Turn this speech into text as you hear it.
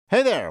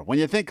Hey there, when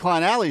you think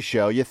Klein Alley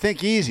Show, you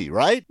think easy,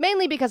 right?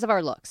 Mainly because of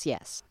our looks,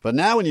 yes. But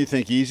now when you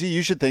think easy,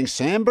 you should think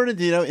San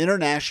Bernardino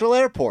International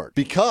Airport.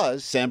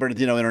 Because San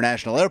Bernardino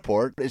International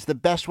Airport is the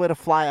best way to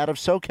fly out of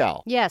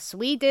SoCal. Yes,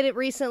 we did it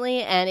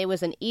recently, and it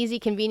was an easy,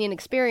 convenient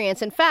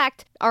experience. In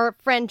fact, our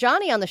friend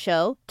Johnny on the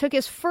show took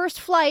his first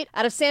flight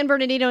out of San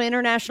Bernardino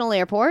International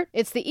Airport.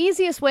 It's the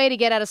easiest way to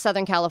get out of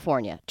Southern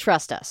California.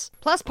 Trust us.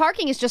 Plus,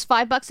 parking is just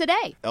 $5 a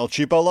day. El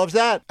Cheapo loves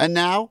that. And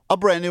now, a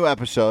brand new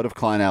episode of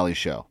Klein Alley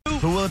Show.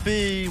 Who will it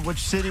be? Which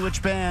city?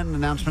 Which band?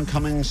 Announcement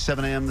coming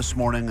 7 a.m. this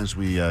morning as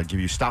we give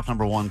you stop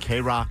number one,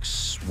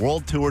 K-Rock's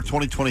World Tour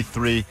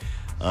 2023.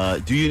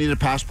 Do you need a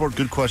passport?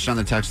 Good question on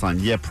the text line.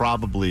 Yeah,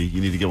 probably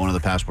you need to get one of the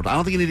passports. I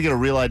don't think you need to get a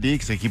real ID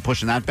because they keep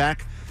pushing that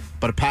back.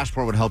 But a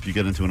passport would help you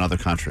get into another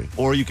country.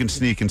 Or you can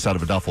sneak inside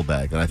of a duffel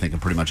bag, and I think can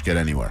pretty much get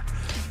anywhere.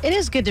 It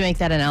is good to make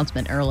that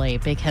announcement early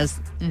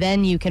because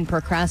then you can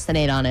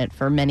procrastinate on it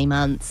for many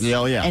months. Yeah,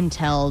 oh yeah.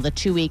 Until the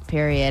 2-week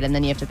period, and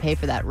then you have to pay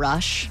for that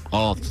rush.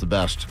 Oh, it's the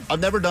best. I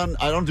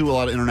don't do a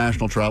lot of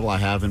international travel. I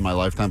have in my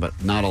lifetime, but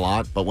not a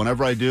lot. But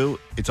whenever I do,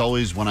 it's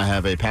always when I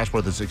have a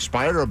passport that's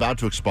expired or about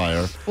to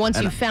expire. Once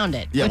you found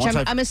it. Yeah, which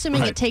I'm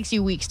assuming it takes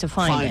you weeks to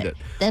find it.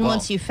 Then well,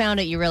 once you found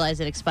it, you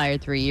realize it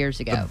expired 3 years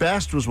ago. The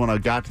best was when I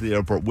got to the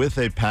airport with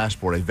a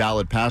passport, a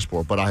valid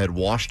passport, but I had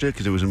washed it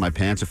because it was in my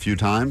pants a few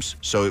times.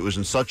 So it was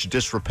in such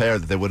disrepair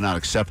that they would not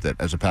accept it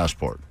as a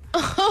passport.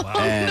 Wow.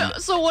 No.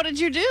 So what did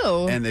you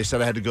do? And they said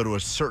I had to go to a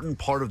certain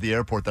part of the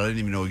airport that I didn't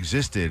even know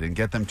existed and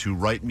get them to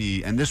write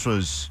me. And this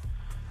was,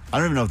 I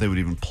don't even know if they would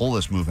even pull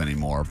this move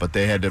anymore, but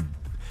they had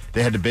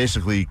to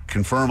basically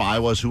confirm I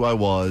was who I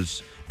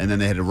was. And then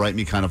they had to write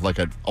me kind of like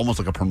almost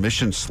like a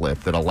permission slip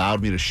that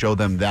allowed me to show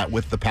them that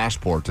with the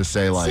passport to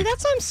say like. See,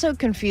 that's why I'm so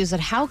confused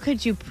at how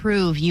could you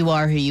prove you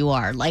are who you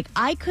are? Like,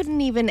 I couldn't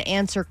even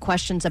answer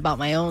questions about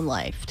my own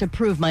life to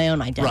prove my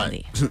own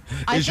identity. Right.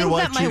 I think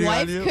that my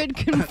wife could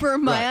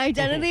confirm my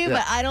identity,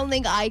 but I don't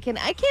think I can.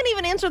 I can't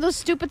even answer those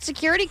stupid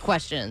security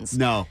questions.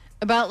 No.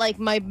 About, like,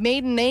 my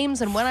maiden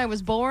names and when I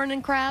was born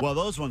and crap. Well,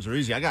 those ones are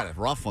easy. I got a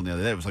rough one the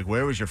other day. It was like,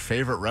 where was your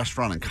favorite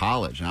restaurant in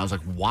college? And I was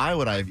like, why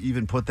would I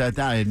even put that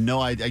down? I had no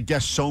idea. I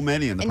guess so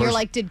many. And you're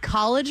like, did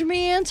college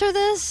me answer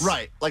this?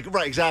 Right.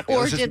 Right, exactly.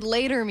 Or did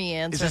later me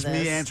answer this? Is this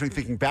me answering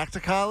thinking back to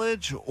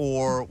college?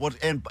 Or what?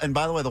 And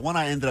by the way, the one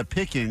I ended up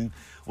picking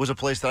was a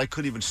place that I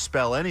couldn't even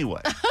spell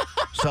anyway.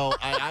 So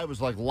I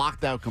was like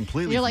locked out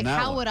completely. You're like, from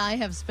that how one. would I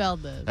have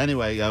spelled this?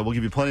 Anyway, we'll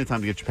give you plenty of time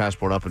to get your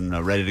passport up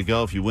and ready to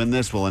go. If you win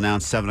this, we'll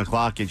announce 7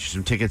 o'clock, get you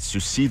some tickets to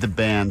see the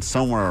band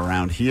somewhere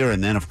around here,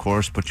 and then, of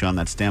course, put you on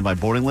that standby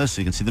boarding list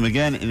so you can see them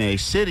again in a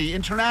city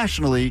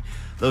internationally.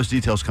 Those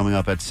details coming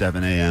up at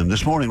 7 a.m.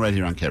 this morning right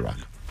here on K-Rock.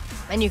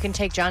 And you can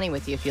take Johnny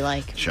with you if you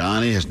like.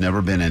 Johnny has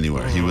never been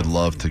anywhere. He would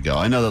love to go.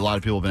 I know that a lot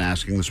of people have been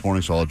asking this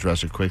morning, so I'll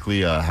address it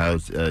quickly. How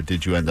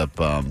did you end up...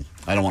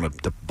 I don't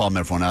want to bum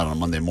everyone out on a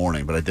Monday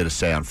morning, but I did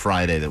say on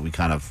Friday that we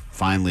kind of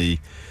finally...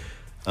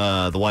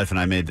 the wife and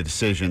I made the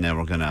decision that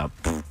we're going to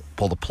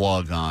pull the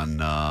plug on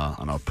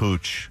our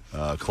pooch,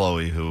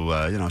 Chloe, who,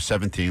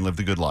 17, lived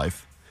a good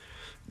life.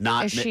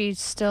 Is she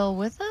still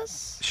with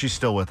us? She's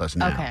still with us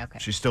now. Okay.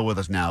 She's still with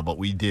us now, but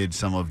we did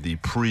some of the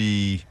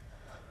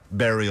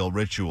pre-burial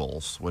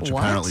rituals, which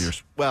apparently are...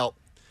 Well...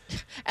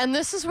 And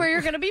this is where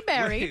you're going to be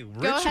buried.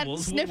 Wait, Go ahead and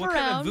sniff what around.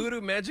 What kind of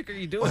voodoo magic are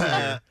you doing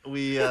here?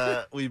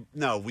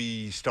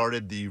 We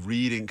started the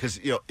reading because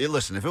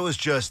listen, if it was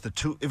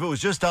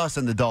just us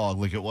and the dog,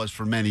 like it was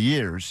for many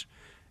years,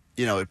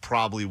 it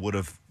probably would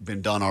have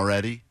been done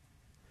already.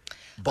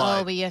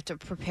 But you have to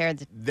prepare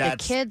the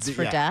kids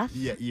for death.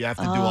 Yeah, you have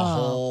to do a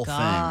whole thing,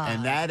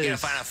 and that is. You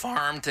gotta find a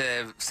farm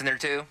to send her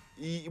to.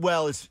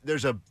 Well,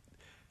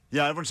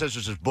 everyone says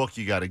there's this book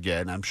you got to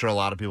get, and I'm sure a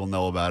lot of people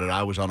know about it.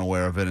 I was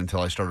unaware of it until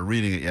I started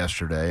reading it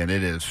yesterday, and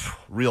it is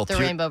real. The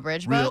Rainbow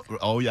Bridge book?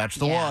 Oh, yeah, that's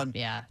the one.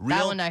 Yeah,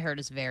 that one I heard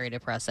is very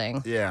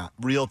depressing. Yeah,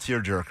 real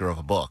tearjerker of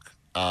a book.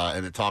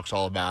 And it talks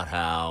all about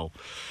how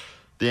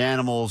the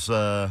animals,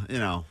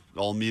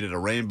 all meet at a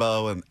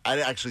rainbow. And I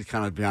actually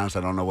kind of, to be honest,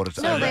 I don't know what it's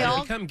about. So they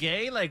all become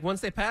gay, like, once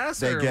they pass?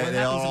 They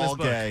are all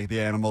book? gay. The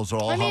animals are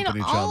all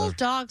humping each other. all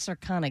dogs are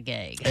kind of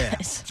gay,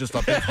 guys. Yeah, just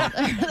a big hump.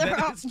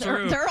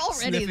 they're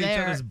already Sniff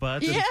there. each other's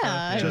butts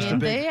yeah, and stuff.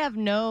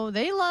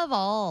 they love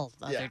all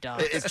other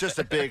dogs. It's just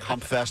a big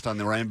hump fest on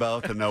the rainbow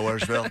to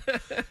Nowheresville.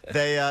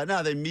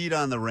 They meet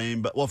on the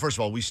rainbow. Well, first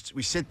of all, we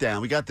sit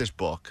down. We got this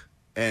book.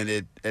 And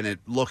it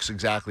looks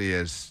exactly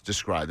as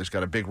described. It's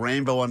got a big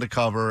rainbow on the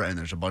cover, and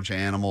there's a bunch of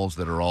animals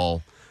that are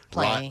all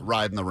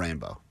riding the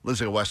rainbow.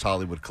 Looks like a West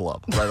Hollywood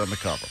club right on the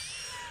cover.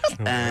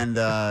 And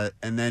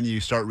then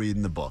you start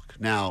reading the book.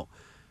 Now,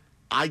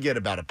 I get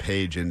about a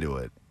page into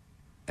it,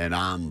 and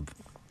I'm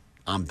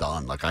I'm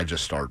done. Like, I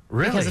just start.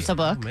 Really? Because it's a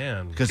book? Oh,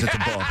 man. Because it's a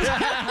book.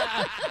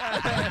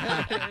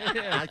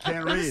 I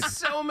can't read.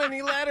 So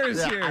many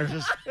letters here.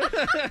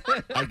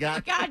 I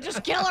got. God,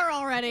 just kill her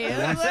already.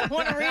 I don't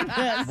want to read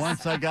this.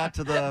 Once I got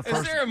to the Is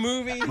first. there a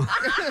movie? You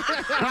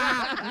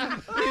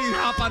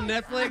hop on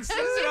Netflix. Is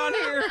it on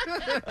here?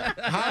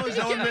 How has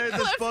no one made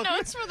this book?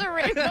 Notes for the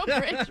Rainbow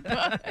Bridge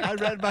book. I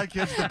read my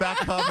kids the back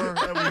cover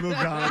and we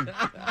moved on.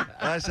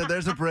 And I said,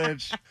 "There's a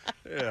bridge."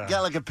 Yeah.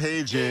 Got like a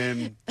page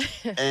in,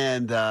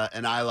 and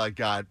I like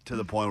got to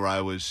the point where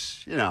I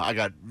was,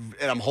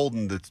 I'm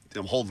holding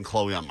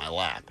Chloe on my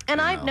lap.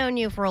 And I've known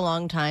you for a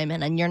long time,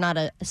 and you're not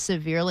a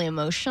severely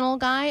emotional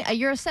guy.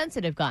 You're a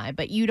sensitive guy,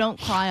 but you don't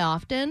cry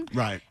often.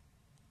 Right.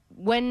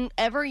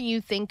 Whenever you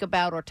think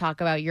about or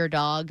talk about your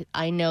dog,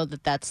 I know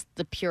that that's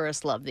the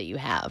purest love that you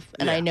have.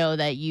 And I know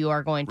that you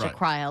are going to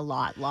cry a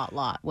lot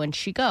when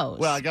she goes.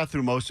 Well, I got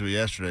through most of it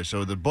yesterday,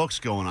 so the book's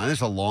going on.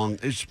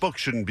 This book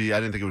shouldn't be, I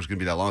didn't think it was going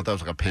to be that long. I thought it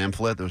was like a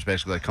pamphlet that was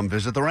basically like, come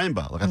visit the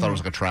rainbow. Like, I thought it was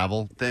like a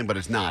travel thing, but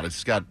it's not.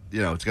 It's got,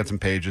 it's got some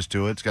pages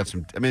to it. It's got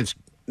some, it's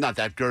not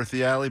that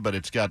girthy, Allie, but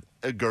it's got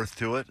a girth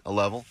to it, a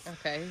level.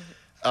 Okay.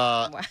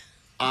 So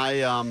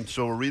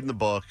we're reading the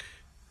book.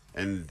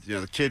 And,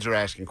 the kids are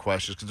asking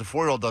questions because the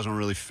 4-year-old doesn't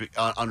really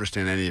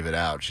understand any of it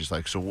out. She's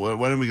like, so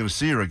when are we going to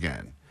see her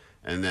again?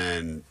 And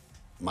then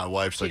my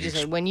wife's like... She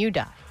just said, when you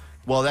die.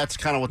 Well, that's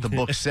kind of what the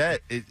book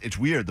said. It's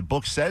weird. The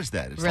book says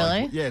that. It's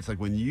really? Like, it's like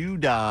when you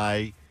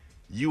die,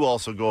 you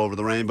also go over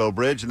the Rainbow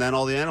Bridge, and then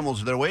all the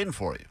animals are there waiting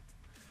for you.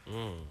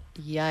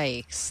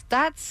 Yikes.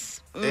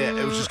 That's... it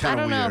was just kind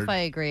of weird. I don't know if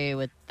I agree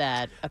with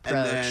that approach.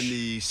 And then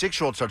the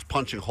 6-year-old starts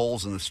punching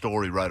holes in the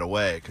story right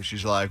away because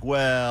she's like,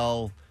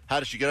 well... How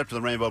did she get up to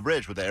the Rainbow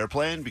Bridge? With the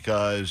airplane?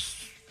 Because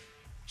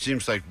it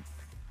seems like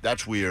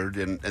that's weird,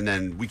 and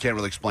then we can't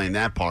really explain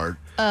that part.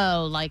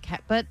 Oh,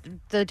 but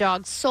the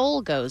dog's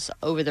soul goes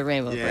over the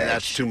Rainbow Bridge. Yeah,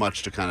 that's too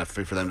much to kind of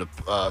for them to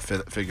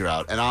figure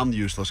out. And I'm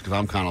useless because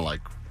I'm kind of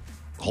like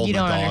holding the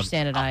dog. You don't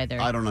understand it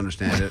either. I don't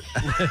understand it.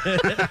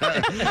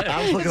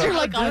 I was looking You're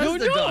like, I don't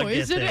know.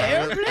 Is it an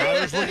airplane? I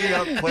was looking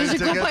up plane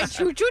tickets. Does it go by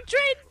choo-choo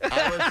train?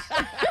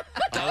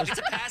 Dog gets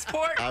a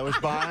passport. I was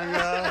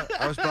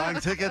buying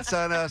tickets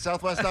on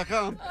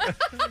Southwest.com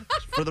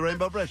for the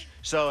Rainbow Bridge.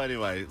 So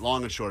anyway,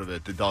 long and short of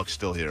it, the dog's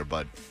still here,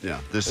 but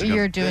this is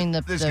going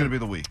to be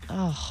the week.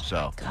 Oh,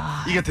 so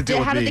God. you get to deal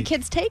with me. How did the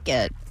kids take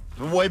it?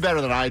 Way better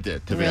than I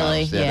did, to be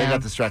honest. Yeah, they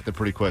got distracted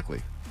pretty quickly.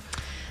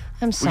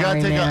 I'm sorry, we got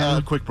to take man.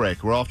 a quick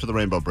break. We're off to the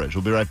Rainbow Bridge.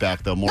 We'll be right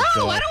back, though. More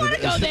No, I don't want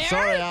to go there.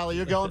 Sorry, Allie,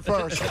 you're going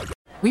first.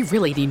 We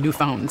really need new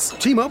phones.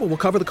 T-Mobile will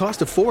cover the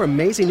cost of 4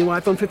 amazing new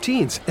iPhone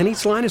 15s, and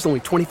each line is only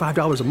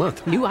 $25 a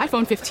month. New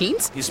iPhone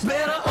 15s? It's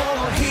better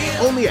over here.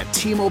 Only at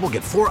T-Mobile,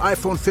 get 4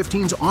 iPhone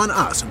 15s on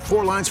us and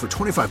 4 lines for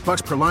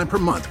 $25 per line per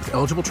month with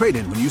eligible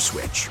trade-in when you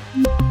switch.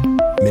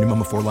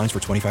 Minimum of 4 lines for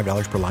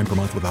 $25 per line per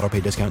month with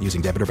autopay discount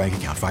using debit or bank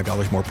account.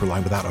 $5 more per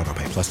line without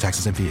autopay, plus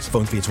taxes and fees.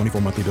 Phone fee at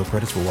 24 monthly bill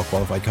credits for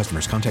well-qualified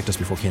customers. Contact us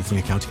before canceling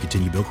account to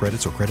continue bill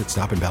credits or credit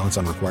stop and balance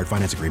on required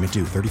finance agreement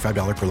due.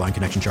 $35 per line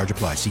connection charge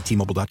applies. See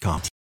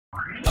T-Mobile.com.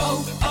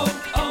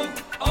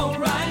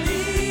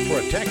 O'Reilly.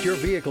 Protect your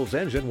vehicle's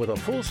engine with a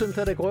full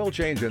synthetic oil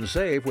change and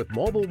save with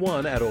Mobil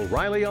 1 at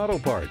O'Reilly Auto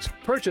Parts.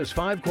 Purchase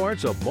 5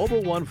 quarts of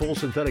Mobil 1 full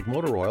synthetic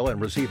motor oil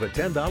and receive a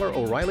 $10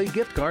 O'Reilly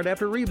gift card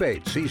after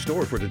rebate. See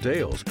store for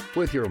details.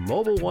 With your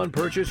Mobil 1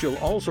 purchase, you'll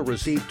also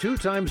receive 2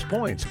 times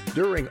points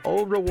during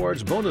O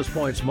Rewards Bonus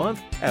Points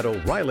Month at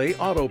O'Reilly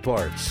Auto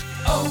Parts.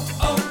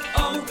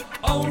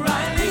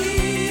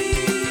 O'Reilly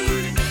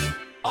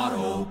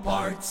Auto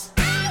Parts.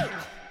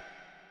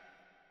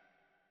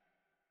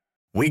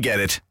 We get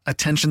it.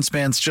 Attention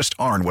spans just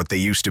aren't what they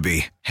used to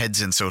be. Heads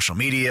in social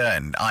media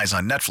and eyes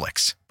on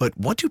Netflix. But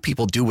what do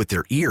people do with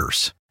their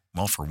ears?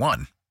 Well, for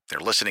one, they're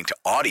listening to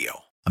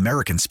audio.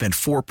 Americans spend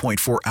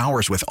 4.4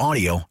 hours with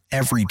audio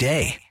every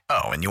day.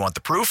 Oh, and you want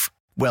the proof?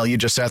 Well, you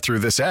just sat through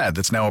this ad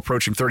that's now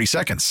approaching 30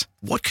 seconds.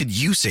 What could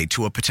you say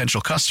to a potential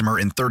customer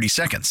in 30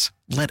 seconds?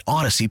 Let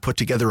Odyssey put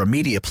together a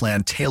media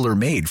plan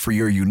tailor-made for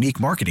your unique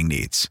marketing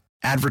needs.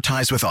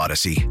 Advertise with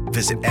Odyssey.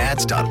 Visit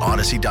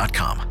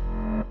ads.odyssey.com.